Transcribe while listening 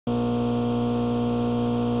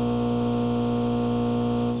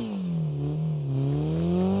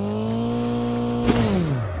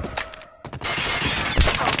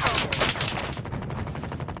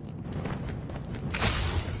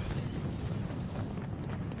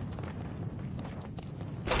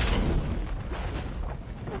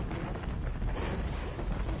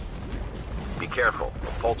careful. The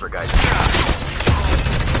poltergeist.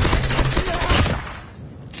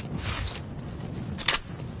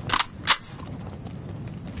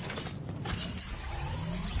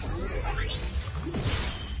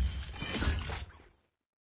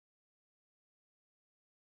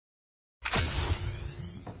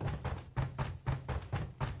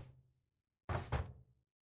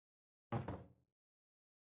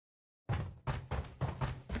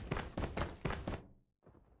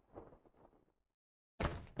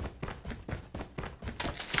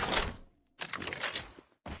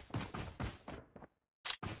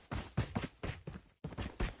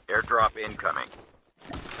 Airdrop incoming.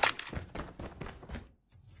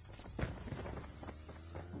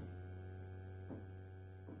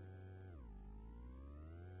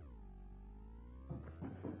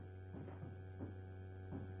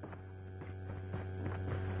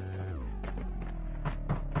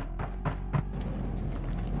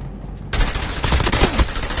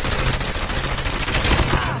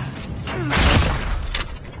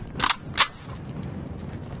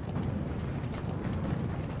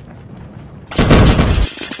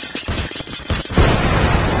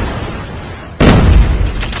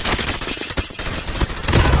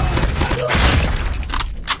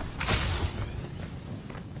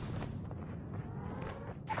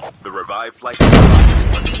 The revived flight.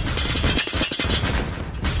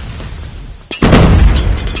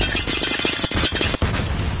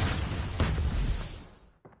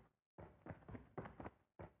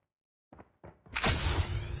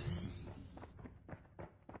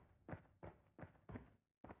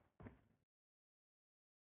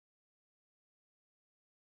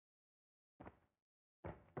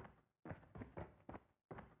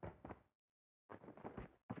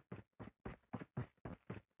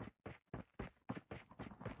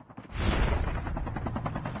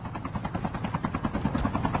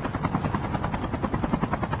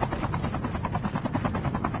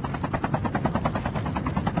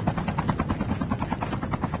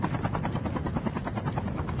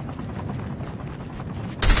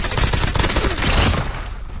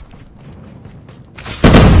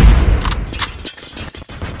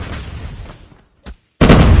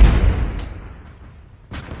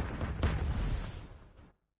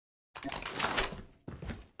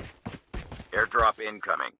 Airdrop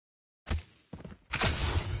incoming.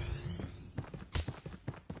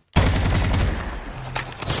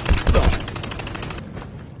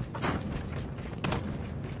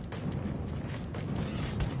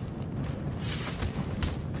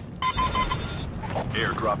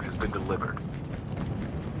 Airdrop has been delivered.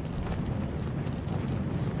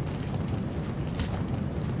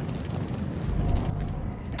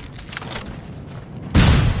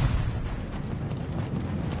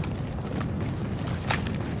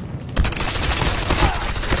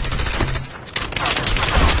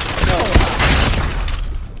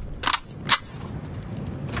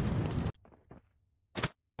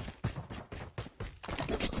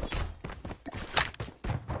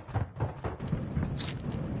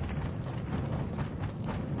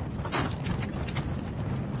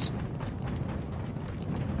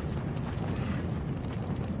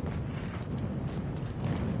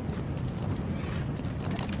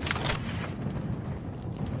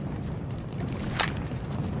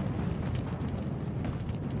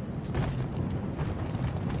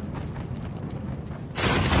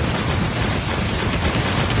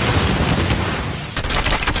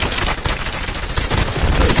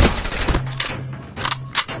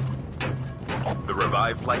 The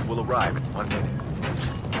revived flight will arrive in 1 minute.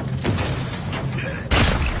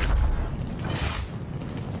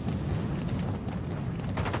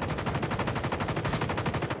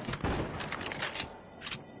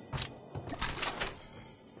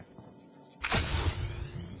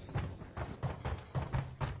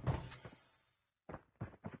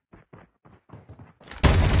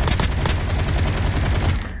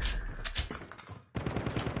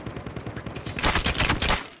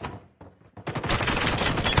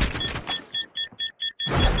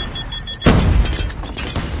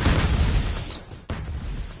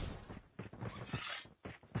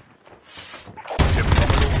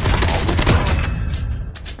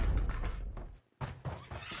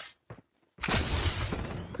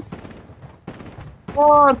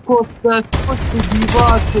 Porco, sto di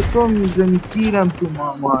pazzo, Tommy se mi tira in tu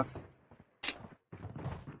mamma.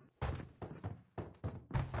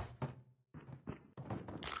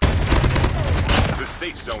 The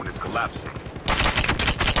safe zone is collapsing.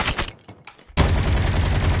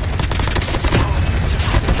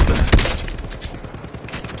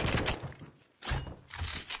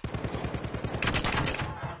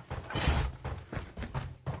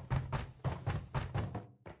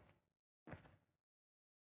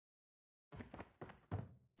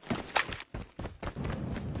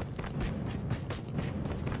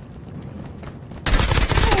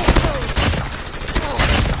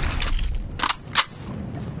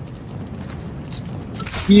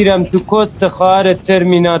 گیرم تو کست خواهر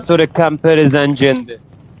ترمیناتور کمپر زنجنده.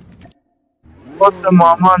 Poate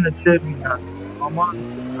mamană terminat. Mamană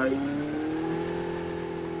terminat.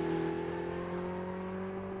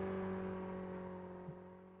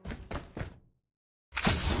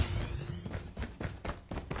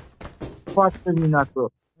 Faci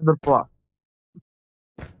terminator. După.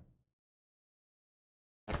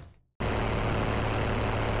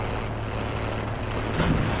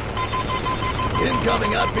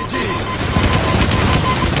 Incoming RPG!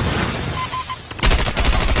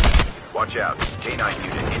 Watch out. K9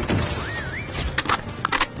 unit incoming.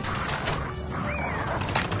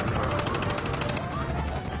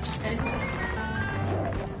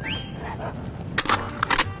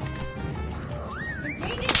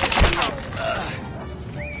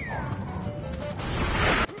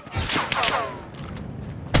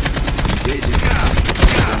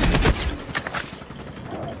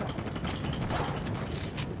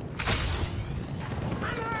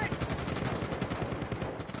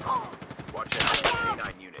 Watch out. K9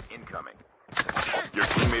 unit incoming. Your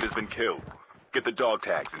teammate has been killed. Get the dog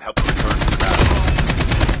tags and help them return to the battle.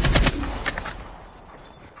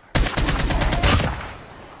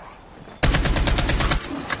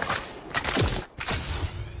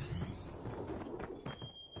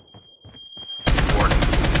 Warning.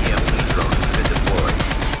 EMP drone has been deployed.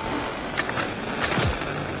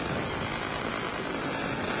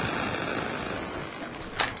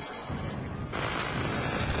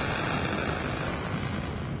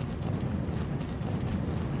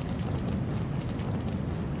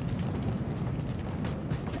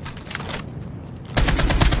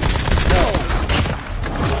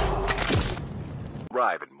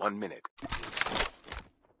 Arrive in 1 minute.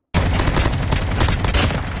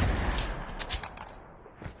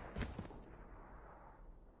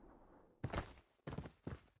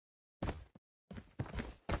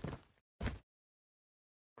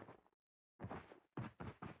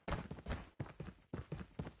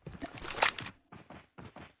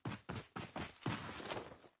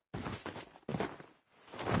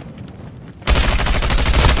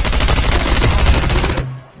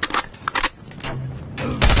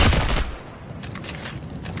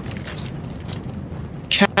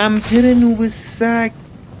 کمپر نوب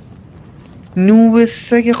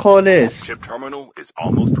سگ خالص. Ship terminal is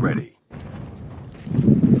almost ready.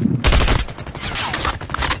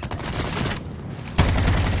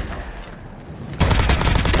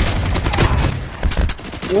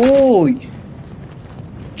 اوی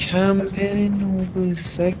کمپر نوب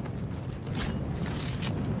سگ.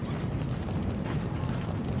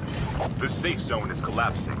 The safe zone is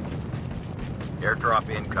collapsing. Airdrop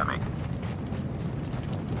incoming.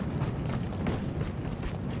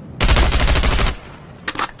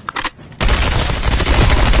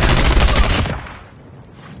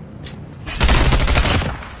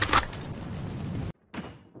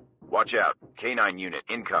 Watch out. K9 unit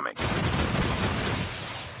incoming.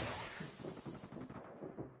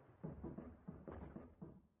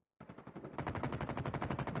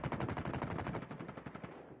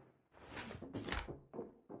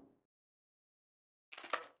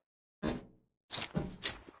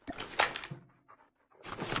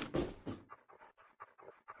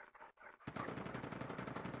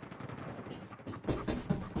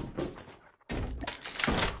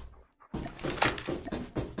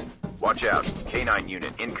 Watch out. K9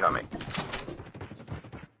 unit incoming.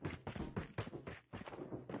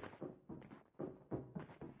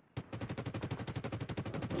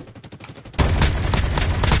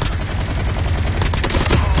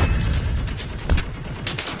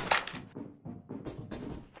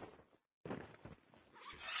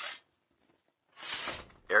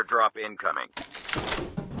 Airdrop incoming.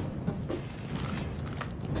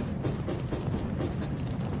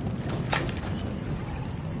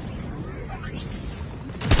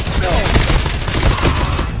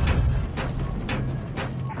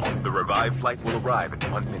 The revived flight will arrive in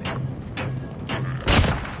 1 minute.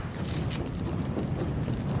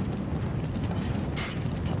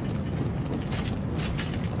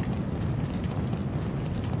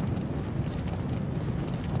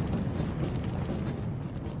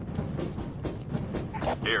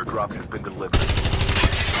 Airdrop has been delivered.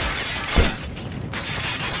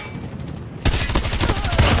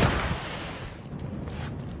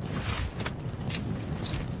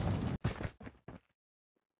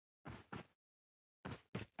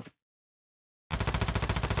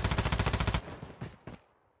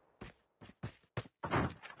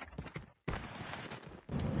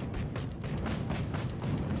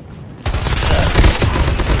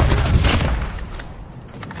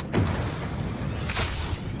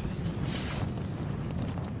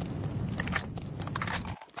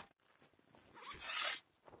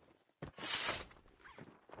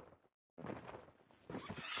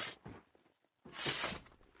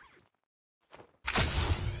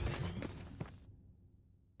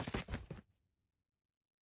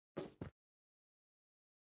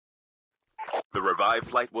 The revived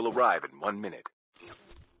flight will arrive in 1 minute.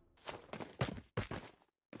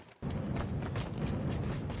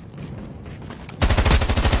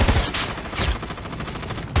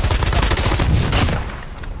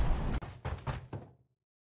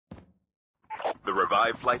 The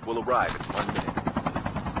revived flight will arrive in 1 minute.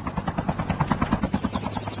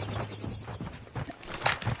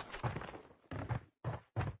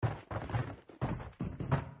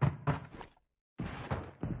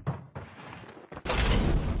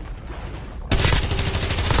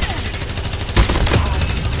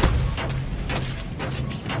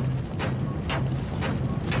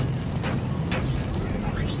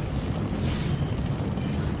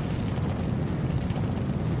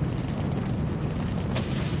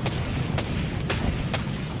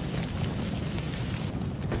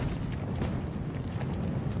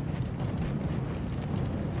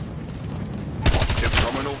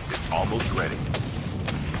 Terminal is almost ready.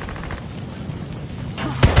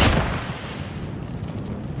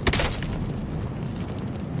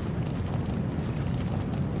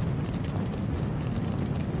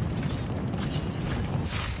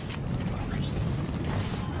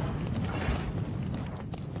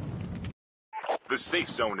 The safe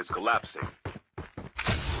zone is collapsing.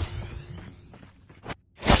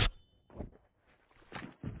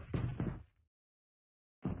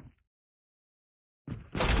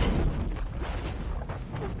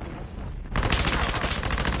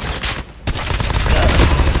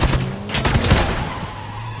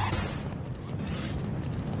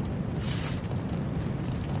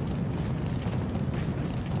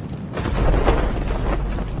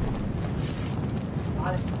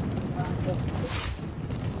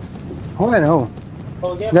 وين هو؟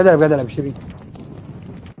 قاعد العب شبي.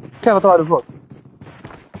 كيف اطلع له فوق؟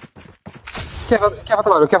 كيف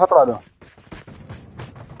اطلع له؟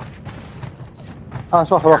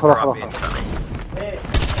 وخر.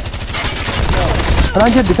 انا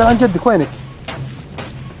عن جدك وينك؟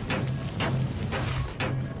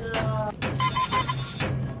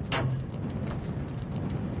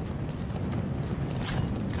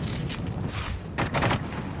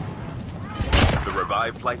 The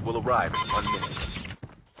revived flight will arrive in 1 minute.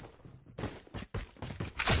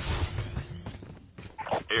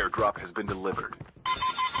 Airdrop has been delivered.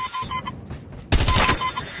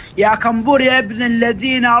 يا كمبور يا ابن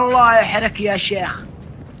الذين الله يحرك يا شيخ.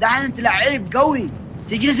 دحين انت لعيب قوي،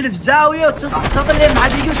 تجلس لي في زاويه وتطلع مع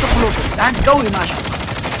دقيقه وتخلص. دحين انت قوي ما شاء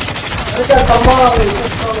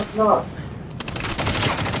الله.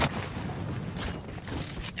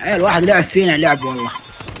 عيل واحد لعب فينا لعب والله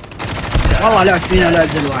لعب فينا لعب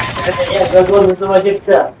ذا الواحد.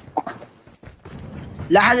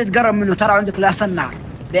 لا حد يتقرب منه، ترى عندك لا صنع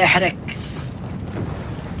بيحرك.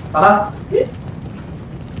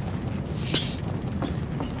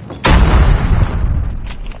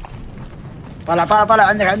 طلع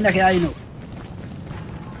عندك يا اينو.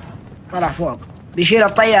 طلع فوق بيشيل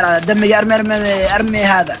الطيارة. دمج ارمي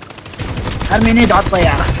هذا، ارمي نيد على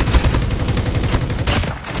الطيارة.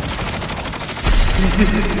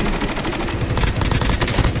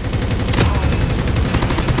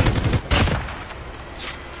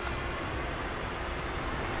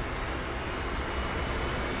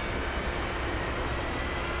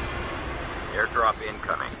 Airdrop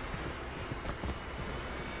incoming.